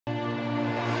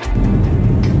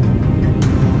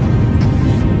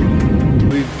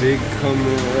They come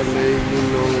in LA, you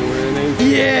know where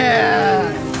they.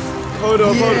 Yeah! Hold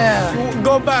up, hold up.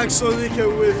 Go back so they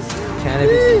can win.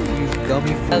 Cannabis infused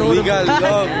gummy fruit. We got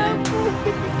love.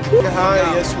 Hi,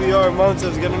 yes we are.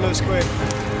 Mountains, get on the square.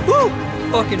 Woo!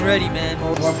 Fucking ready, man.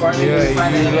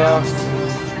 Yeah, you lost.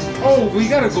 Oh, we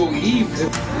gotta go eat.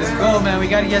 Let's go, man. We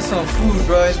gotta get some food,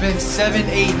 bro. It's been 7,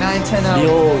 8, 9, 10 hours.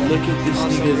 Yo, look at this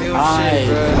nigga's eyes,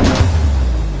 bro.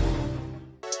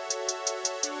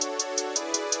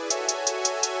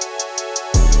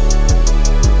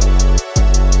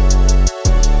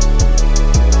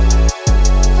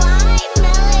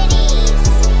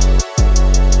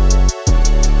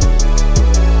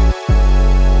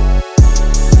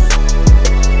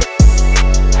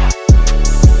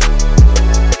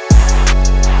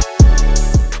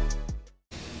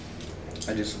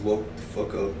 I just woke the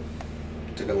fuck up.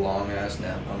 Took a long ass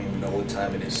nap. I don't even know what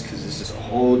time it is because this is a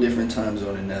whole different time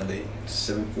zone in LA. It's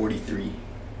 7:43.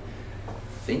 I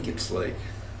think it's like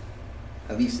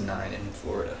at least 9 in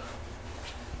Florida.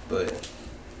 But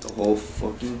the whole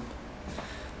fucking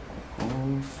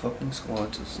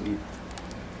squad's asleep.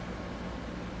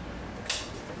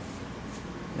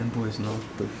 Them boys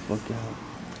knocked the fuck out.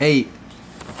 Hey!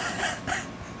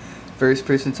 First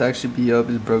person to actually be up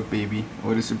is Broke Baby.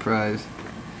 What a surprise.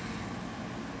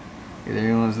 And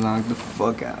everyone's knocked the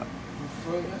fuck out.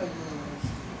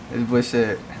 This boy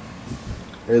said,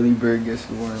 early bird gets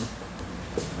the worm.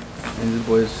 And this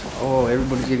boy's, oh,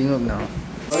 everybody's getting up now.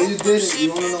 Oh, you did it. You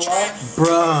wanna know why?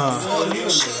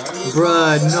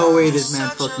 Bruh, no way this man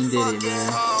fucking did it,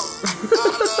 man.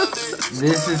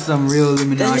 This is some real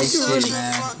Illuminati shit,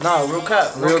 man. Nah, real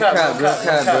crap, Real crap,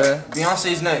 bruh.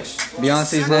 Beyonce's next.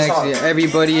 Beyonce's next, yeah.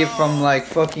 Everybody from like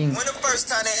fucking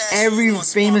every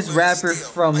famous rapper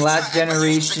from last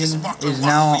generation is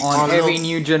now on every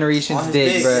new generation's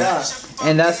dick, bruh. Yeah.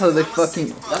 And that's how they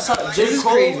fucking. That's how This J. is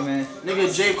Cole, crazy, man.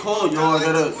 nigga, J. Cole, yo,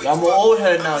 I'm an old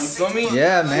head now, you feel me?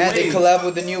 Yeah, man. They collab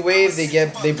with the new wave.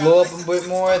 They blow up a bit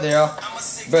more. They're all,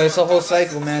 bro. It's a whole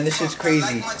cycle, man. This shit's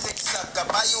crazy.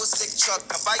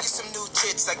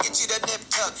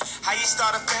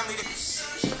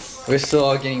 We're still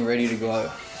all getting ready to go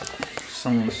out.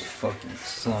 Someone's fucking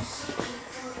slumped.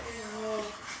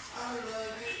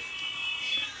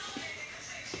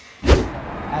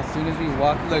 As soon as we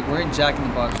walk, look, we're in Jack in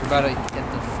the Box. We're about to get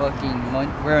the fucking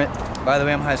lunch. By the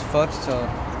way, I'm high as fuck, so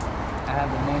I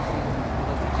have the munch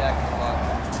with the Jack in the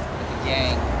Box with the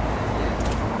gang.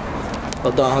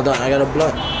 Hold on, I got a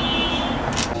blunt.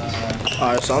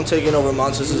 Alright, so I'm taking over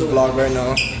Montes' vlog right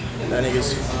now. That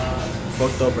nigga's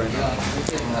fucked up right now.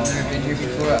 I've never been here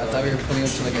before. I thought we were pulling up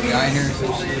to like a diner or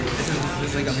some shit.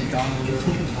 This is like a McDonald's.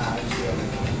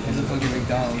 It's a fucking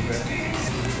McDonald's, bro.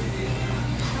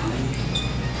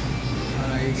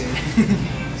 Oh, you're good.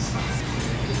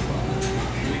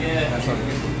 That's all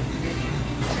good.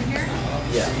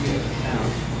 Yeah.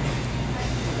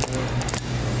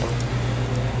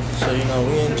 So, you know,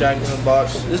 we in Jack in the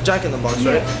Box. This is Jack in the Box,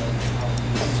 right?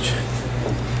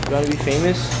 You wanna be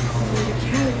famous?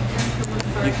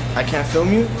 I can't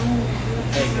film you?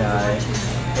 Hey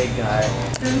guy.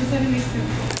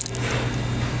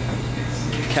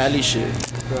 Cali shit.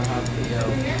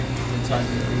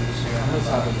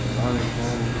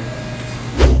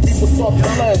 What's up,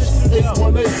 LS?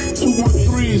 818,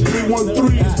 213s,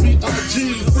 313s, BIG,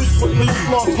 frequently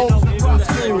block holes and rock.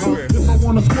 If I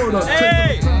wanna squirt up,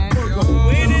 hey!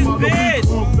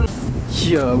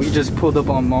 Yeah, we just pulled up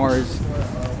on Mars.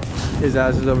 His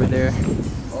ass is over there.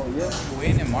 Oh yeah, we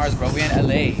ain't in Mars, bro. We in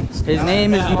LA. His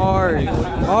name is Mars.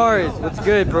 Mars, what's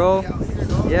good, bro?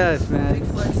 Yes, man. Big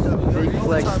flexed up,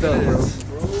 bro.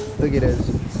 Look at this.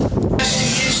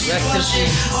 Rest in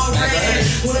peace. I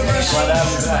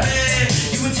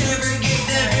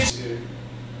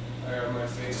got my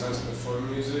face on before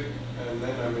music, and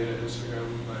then I made an Instagram.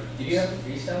 Like, Did you have a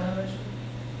freestyle on that shit?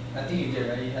 I think you did,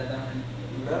 right? You had that one?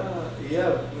 nah,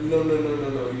 yeah,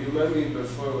 no. You met me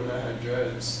before when I had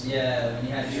dreads. Yeah, when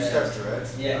you had dreads. You used to have dreads?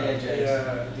 Yeah, he had dreads.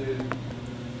 Yeah, I did.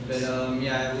 But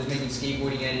yeah, I was making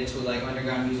skateboarding edit to like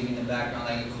underground music in the background,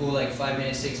 like a cool like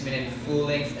 5-minute, 6-minute full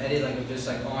length edit, like with just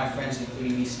like all my friends,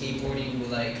 including me, skateboarding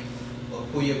with like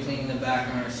Puya playing in the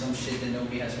background or some shit that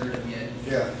nobody has heard of yet.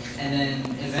 Yeah. And then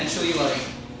eventually, like,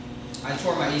 I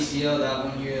tore my ACL that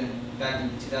one year back in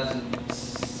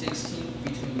 2016,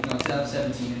 between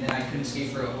 2017, and then I couldn't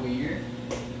skate for a whole year.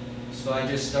 So I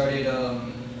just started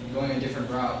going a different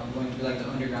route, going through like the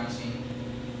underground scene.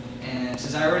 And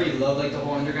since I already love like the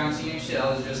whole underground scene and shit, I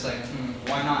was just like,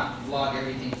 why not vlog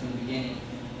everything from the beginning,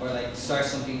 or like start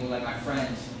something with like my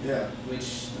friends. Yeah.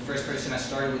 Which the first person I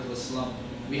started with was Slump.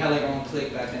 We had like our own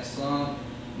clique back then. Slump,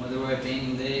 my other boy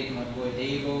Benny Lick, my boy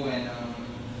Davo, and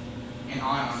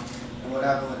Ion. And what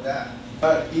happened with that? I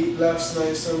eat last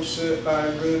night some shit I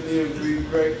really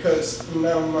regret, cause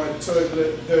now my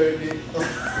toilet dirty.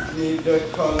 Need a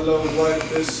color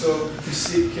wipe it so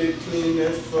she can clean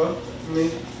it for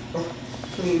me.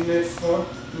 Clean it for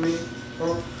me.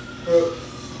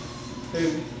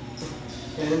 Baby,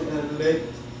 in LA.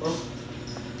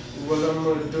 What I'm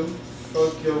gonna do?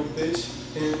 Fuck your bitch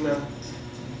in a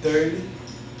dirty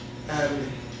alley.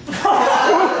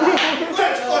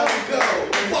 Let's fucking go!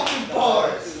 Fucking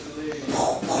bars!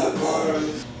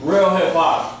 Real hip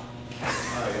hop.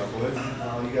 Alright, y'all boys.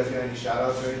 You guys got any shout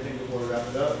outs or anything before we wrap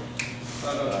it up?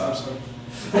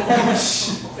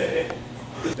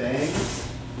 Bang.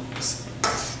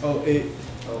 08.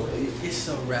 08. It's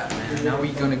a wrap, man. Now we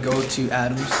gonna go to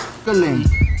Adams. Feeling.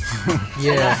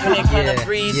 Yeah, Feeling kinda yeah,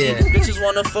 breezy. yeah. Bitches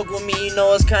wanna fuck with me, you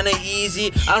know it's kinda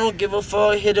easy. I don't give a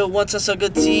fuck, hit it once and suck a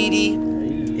TD.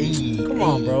 Hey, Come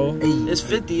on, bro. It's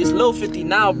 50, it's low 50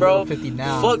 now, bro. 50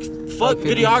 now. Fuck 50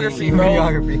 videography, bro.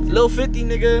 videography. Low 50,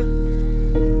 nigga.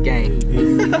 Gang.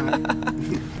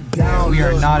 We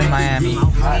are not in Miami.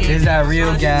 This is that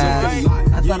real gas.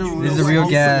 This is the real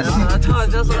gas. A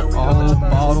whole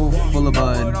bottle full of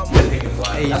bud.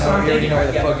 Hey, you know, we already know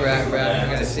where the fuck we're at, bro.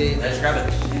 We're gonna see. Let's grab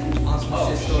it. On some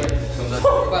shit story.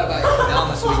 We're about to buy a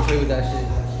Kendama so we can play with that shit.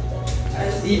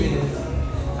 Even.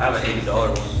 I have an $80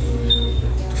 one.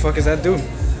 The fuck is that do?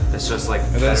 It's just like.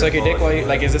 Does it suck your dick while you,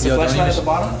 like, is this a flashlight at the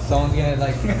bottom? Someone's gonna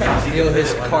like steal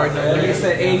his card number. You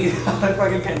said $80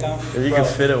 fucking Kendama. If you can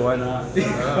fit it, why not?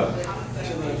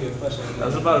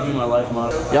 That's about to be my life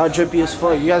motto. Y'all drippy as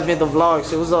fuck. You guys made the vlog.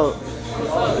 Say what's up.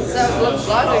 What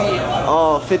vlog are you?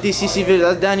 Oh, 50cc video.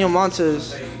 That's Daniel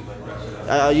Montez.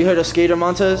 You heard of Skater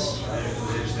Montez?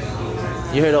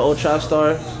 You heard of Old Trap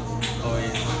Star?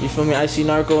 You feel me? IC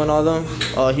Narco and all them?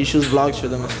 He shoots vlogs for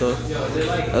them and stuff.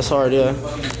 That's hard, yeah.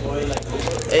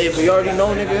 Hey, but you already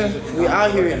know, nigga. We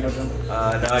out here. No,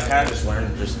 I kind of just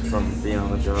learned just from being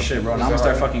on the job. Shit, bro. Now I'm gonna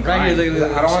start fucking Right here, crying.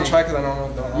 look at I don't want to try because I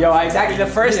don't know. Yo, exactly. The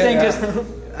first thing just.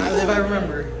 If I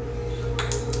remember.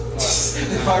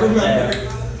 If I remember.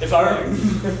 If I remember.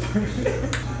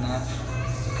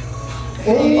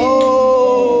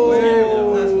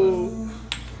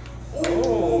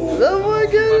 Oh my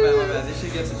god. My bad. This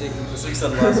shit gets addictive. 6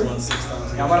 on the last one, 6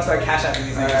 times. I'm gonna start cash apping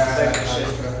these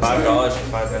niggas. $5 for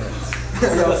 5 minutes. Yo,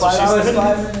 $5,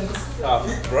 5 minutes.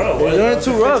 Bro, You're doing it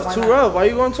too rough, too rough. Why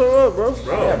you going too rough, bro?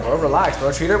 Yeah, bro, relax,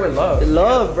 bro. Treat her with love.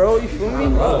 Love, bro. You feel me?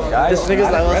 Love, guys. This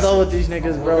nigga's like, what's up with these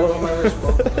niggas, bro?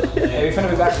 Hey, we finna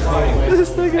be back tomorrow anyway. This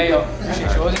nigga. Hey, yo, shit,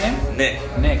 what was your name? Nick.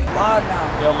 Nick.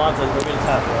 Yo, Montez, go get a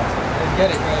tap, bro. Get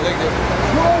it, bro. Look at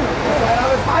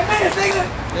 5 minutes, nigga.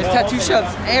 There's tattoo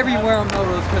shops everywhere on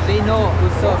Melrose because they know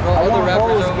what's up, bro. Other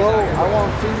rappers are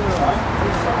always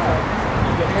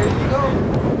out here, bro.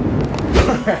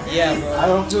 Yeah, bro. I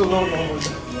don't feel low no more.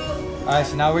 Alright,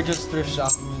 so now we're just thrift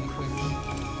shopping really quickly.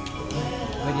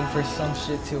 Looking for some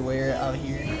shit to wear out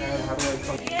here.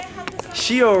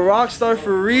 She a rock star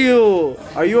for real.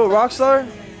 Are you a rock star?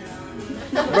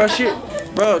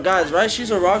 Bro, guys, right?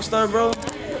 She's a rock star, bro.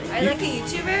 Are you like a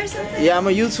YouTuber or something? Yeah, I'm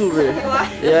a YouTuber.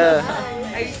 Why? Yeah.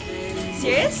 Are you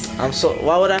serious?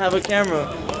 Why would I have a camera?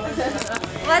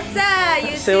 What's up,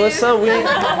 YouTube? Say what's up.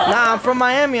 Nah, I'm from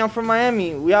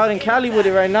Miami. We out in Cali with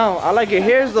it right now. I like your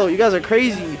hairs though. You guys are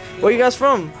crazy. Where you guys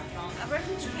from? I'm from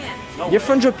Japan. You're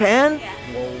from Japan? Yeah.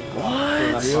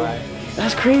 What?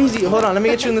 That's crazy. Hold on, let me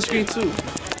get you in the screen too.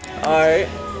 Alright.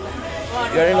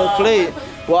 You already know Clay.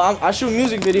 Well, I shoot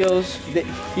music videos.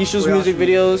 He shoots music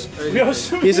videos.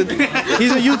 He's a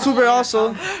YouTuber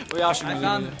also. We all should be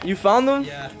found You found them?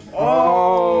 Yeah.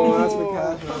 Oh, that's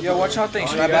because. Yo, what y'all think?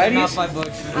 Should I buy Not these?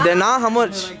 $5. They're not? How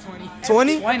much?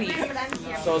 20? 20.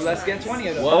 So let's get 20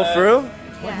 of them. Oh, for real?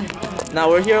 Yeah. Nah,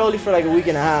 we're here only for like a week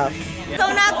and a half. So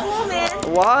not cool, man.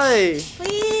 Why?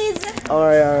 Please.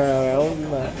 Alright. I won't be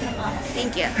mad.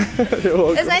 Thank you. You're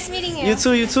welcome. It's nice meeting you.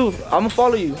 You too. I'ma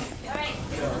follow you.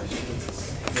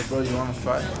 Bro, you wanna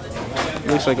fight?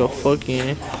 Looks like a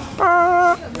fucking.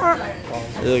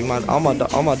 Look, all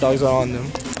my dogs are on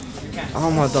them.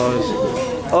 All my dogs.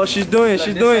 Oh, she's doing it. This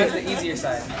is the easier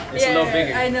side. It's a little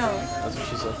bigger. I know. That's what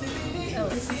she said.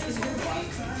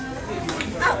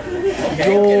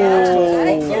 Yo.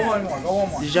 Go one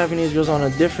more. These Japanese girls on a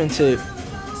different tip.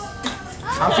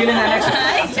 I'm feeling that next one.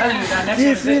 I'm telling you, that next one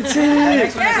is it. Different That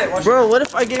next tip. one is it. Watch Bro, what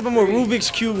if I gave him a Rubik's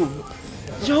Cube?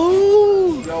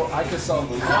 Yo. Yo, I can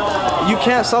solve it. You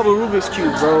can't solve a Rubik's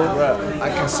Cube, bro. I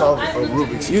can solve a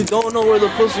Rubik's Cube. You don't know where the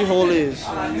pussy hole is.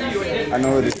 I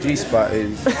know where the G spot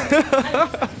is.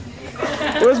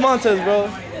 Where's Montez, bro?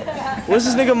 Where's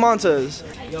this nigga Montez?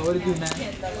 Yo, what it do, man?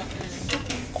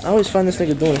 I always find this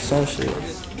nigga doing some shit.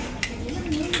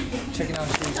 Checking out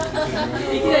shoes.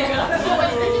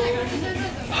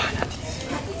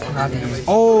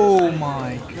 Oh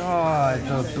my god,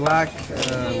 the black, what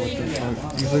the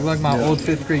fuck? These look like my old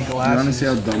 5th grade glasses. You wanna see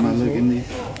how dumb I look in these?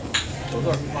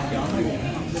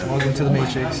 Welcome to the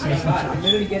Matrix.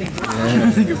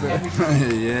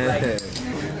 Yeah.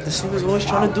 This nigga's always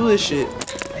trying to do this shit.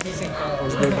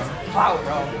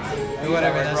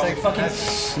 Whatever, that's like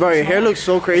fucking. Bro, your hair looks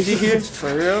so crazy here.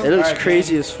 For real? It looks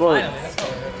crazy as fuck.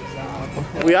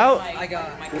 We out?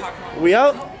 We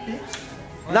out?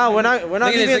 Nah, we're not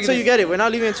leaving until you get it. We're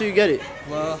not leaving until you get it.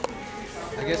 Well,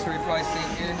 I guess we're probably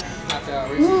staying here after our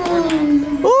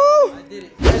racing. Woo!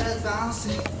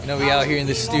 You know, we out here in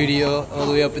the studio, all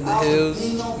the way up in the hills.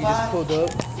 We just pulled up.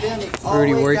 We're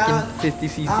already working.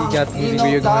 50cc got the music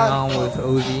video going on with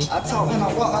OZ.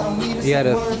 We got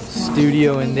a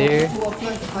studio in there,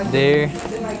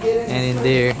 and in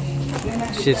there.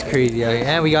 Shit's crazy out here.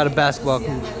 And we got a basketball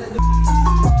hoop.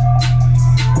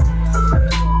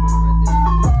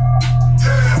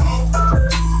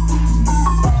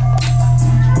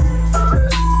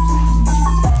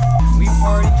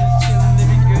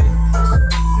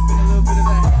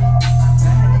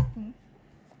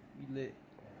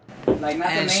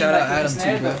 And shout out Adam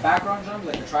too, bro. The background drums,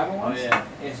 like the tribal ones. Oh yeah.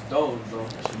 It's dope, bro.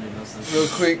 Real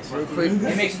quick.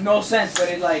 It makes no sense, but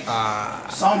it like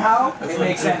somehow it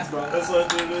makes sense, bro. That's what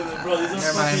bro. These are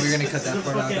Never mind, we're gonna cut that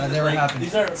part out. That never happened.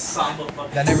 These are samba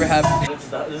fucking. That never happened.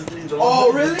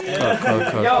 Oh really?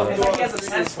 Yeah. Yo, it's like he has a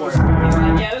sense for it. He's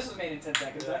like, yeah, this was made in 10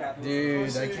 seconds. That happened.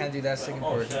 Dude, I can't do that second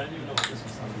part.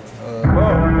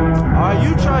 Alright,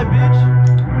 you try, bitch.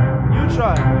 You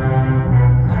try.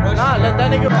 Nah, let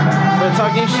that nigga. They're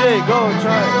talking shit. Go,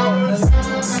 try.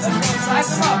 Size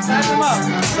him up, size him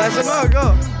up. Size him up,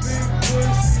 go.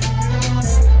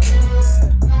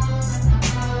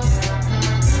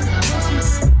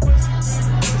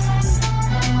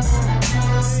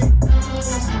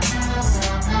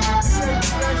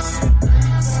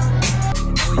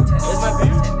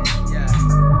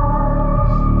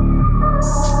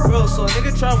 Bro, so a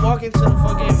nigga try walking to the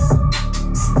fucking.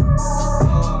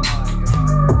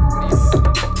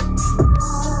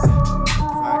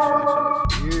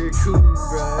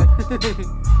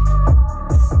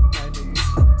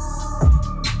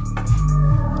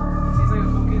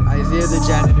 Isaiah the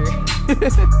janitor.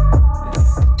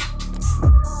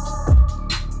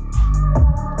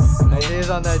 Isaiah's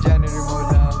on that janitor mode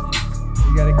now. He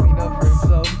gotta clean up for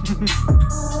himself.